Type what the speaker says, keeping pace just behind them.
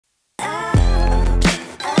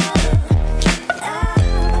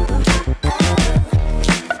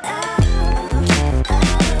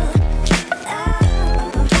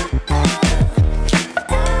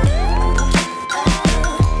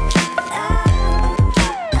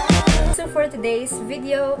today's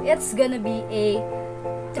video, it's gonna be a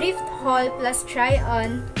thrift haul plus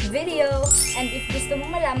try-on video. And if gusto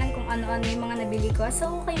mo malaman kung ano-ano yung mga nabili ko,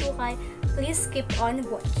 so okay, please keep on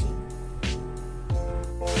watching.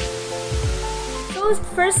 So,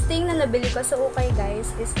 first thing na nabili ko sa ukay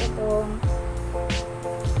guys is itong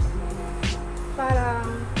parang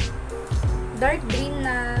dark green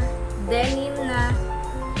na denim na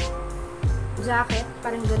jacket.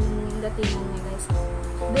 Parang ganun yung datingan niya guys.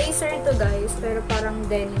 Blazer to guys, pero parang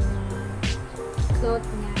denim yung cloth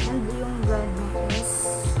niya. And yung brand niya is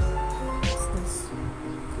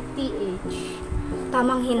TH.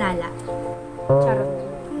 Tamang hinala. Charot.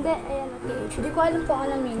 Hindi, ayan o TH. Hindi ko alam kung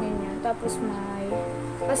ano meaning niya. Tapos may,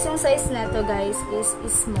 kasi yung size na to guys is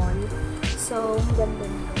small. So, ang ganda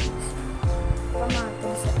niya guys.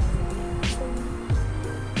 Pamatong sa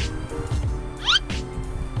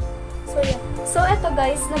So, yeah. So, eto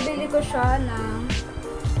guys, nabili ko siya ng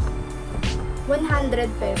 100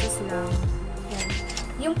 pesos lang. Yan.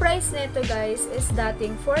 Yung price nito guys is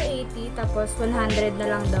dating 480 tapos 100 na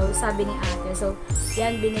lang daw, sabi ni ate. So,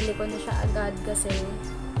 yan, binili ko na siya agad kasi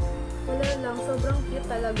wala lang, sobrang cute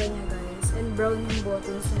talaga niya guys. And brown yung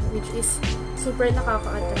buttons niya, which is super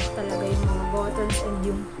nakaka-attract talaga yung mga buttons and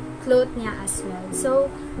yung cloth niya as well. So,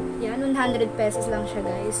 yan, 100 pesos lang siya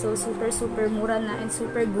guys. So, super mura na and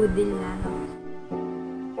super good deal na, no?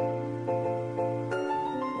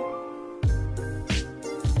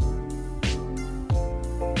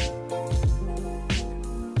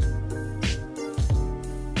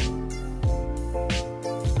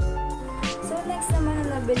 So, next naman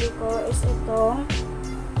na nabili ko is itong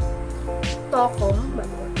tokong,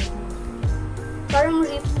 parang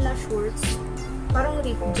rip na shorts. Parang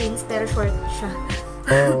rip jeans, pero short siya.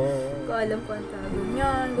 Hindi ko alam kung ang tawag.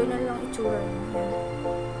 Ganyan lang itsura niya.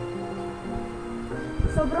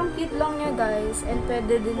 Sobrang cute lang niya guys. And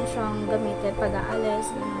pwede din siyang gamitin pag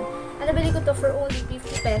aalis. Ang nabili ko to for only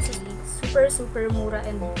 50 pesos. Super mura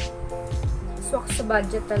and swak sa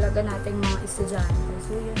budget talaga nating mga estudyante.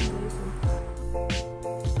 So yun guys.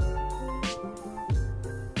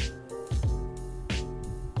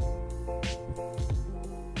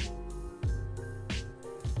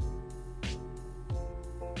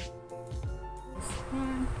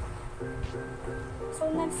 So,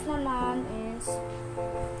 next naman is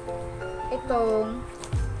itong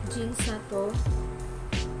jeans na to.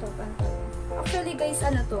 Ito, pantalon. Actually, guys,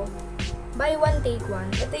 ano to? Buy one, take one.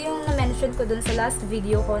 Ito yung na-mention ko dun sa last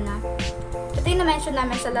video ko na ito yung na-mention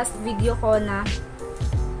namin sa last video ko na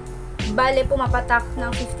bale, pumapatak ng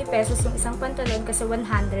 50 pesos yung isang pantalon kasi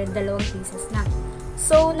 100, 2 pieces na.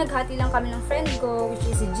 So, naghati lang kami ng friend ko, which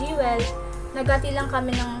is si Jewel. Naghati lang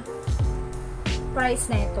kami ng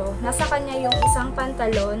price na ito. Nasa kanya yung isang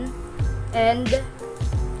pantalon and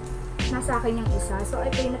nasa akin yung isa. So,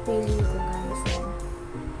 ito yung napili ko guys.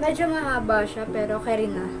 Medyo mahaba siya pero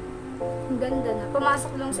carry na. Ang ganda na.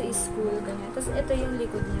 Pumasok lang sa school. Ganyan. Tapos, ito yung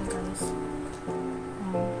likod niya guys.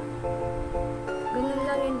 Ganyan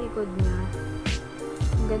lang yung likod niya.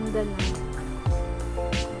 Ang ganda na.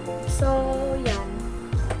 So, yan.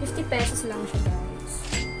 50 pesos lang siya guys.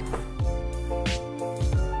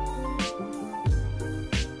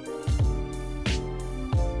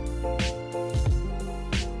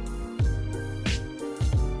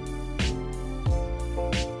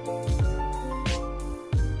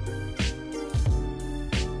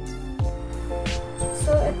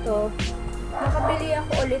 So, ito, nakabili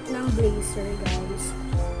ako ulit ng blazer, guys.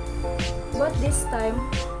 But this time,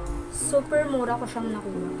 super mura ko siyang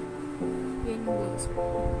nakuha. Yan yung blazer.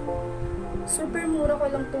 Super mura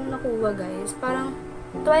ko lang itong nakuha, guys. Parang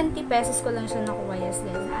 20 pesos ko lang siya nakuha. Yes,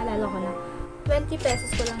 guys. Naalala ko na. 20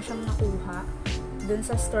 pesos ko lang siyang nakuha dun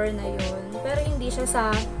sa store na yon. Pero hindi siya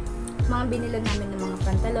sa mga binila namin ng mga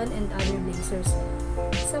pantalon and other blazers.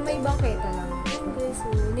 Sa may bangketa lang. Guys, so,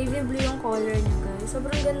 navy blue yung color niya guys.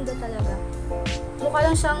 Sobrang ganda talaga. Mukha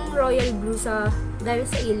lang siyang royal blue dahil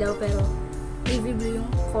sa ilaw, pero navy blue yung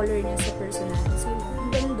color niya sa personal. So, ang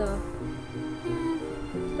ganda.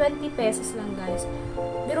 20 pesos lang guys.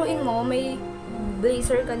 Biruin mo, may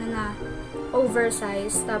blazer ka na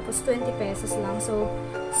oversized, tapos 20 pesos lang. So,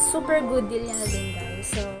 super good deal niya na din guys.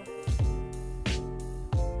 So,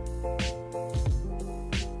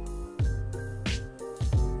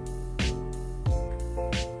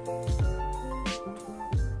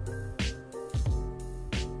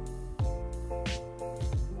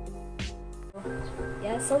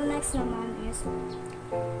 yeah, so next naman is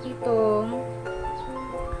itong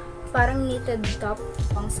parang knitted top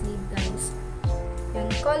pang sleeve guys. Yan,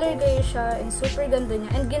 color gray siya and super ganda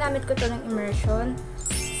niya. And ginamit ko to ng immersion.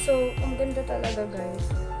 So, ang ganda talaga guys.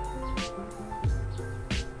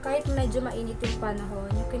 Kahit like medyo mainit yung panahon,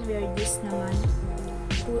 you can wear this naman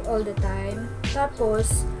all the time.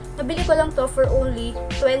 Tapos, nabili ko lang to for only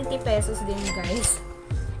 20 pesos din, guys.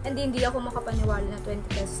 And hindi ako makapaniwala na 20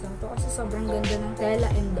 pesos lang to kasi sobrang ganda ng tela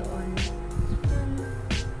and doon.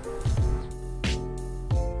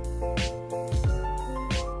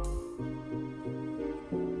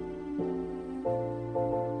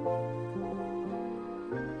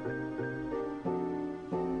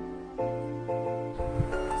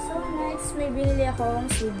 So next, may binili akong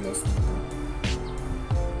sleeveless nito.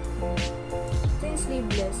 Ito yung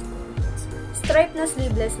sleeveless ko. Stripe na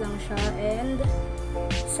sleeveless lang siya and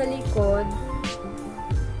sa likod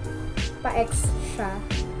pa-X siya.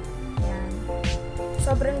 Ayan.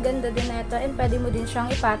 Sobrang ganda din na ito and pwede mo din siyang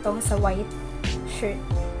ipatong sa white shirt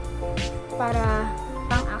para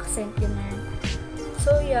pang-accent yun na.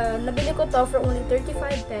 So yeah, nabili ko to for only 35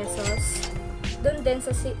 pesos. Doon din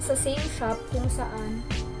sa same shop kung saan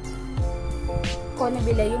ko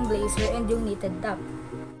nabili yung blazer and yung knitted top.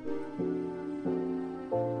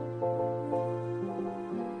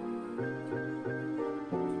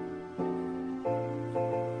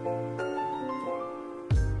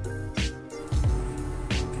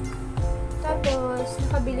 Tapos,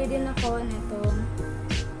 nakabili din ako nitong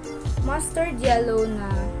mustard yellow na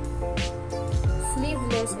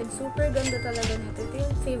sleeveless and super ganda talaga nito. Ito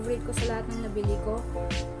yung favorite ko sa lahat ng nabili ko.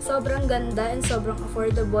 Sobrang ganda and sobrang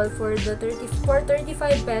affordable for 35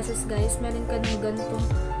 pesos, guys. Meron ka ng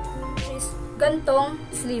gantong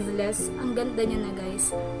sleeveless. Ang ganda niya na,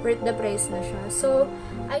 guys. Worth the price na siya. So,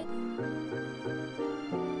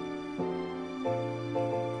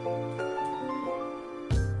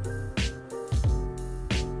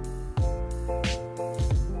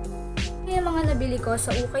 yung mga nabili ko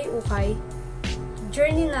sa ukay-ukay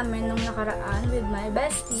journey namin nung nakaraan with my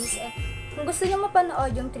besties. And kung gusto nyo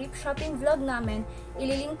mapanood yung trip shopping vlog namin,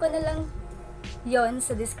 ililink ko na lang yon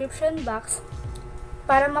sa description box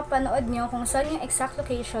para mapanood nyo kung saan yung exact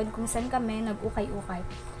location kung saan kami nag-ukay-ukay.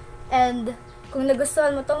 And kung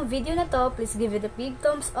nagustuhan mo tong video na to, please give it a big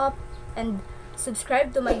thumbs up and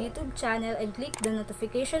subscribe to my YouTube channel and click the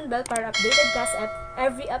notification bell para updated ka sa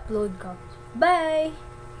every upload ko. Bye!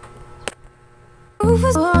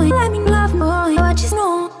 Let me love more, what you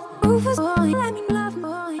know. Let me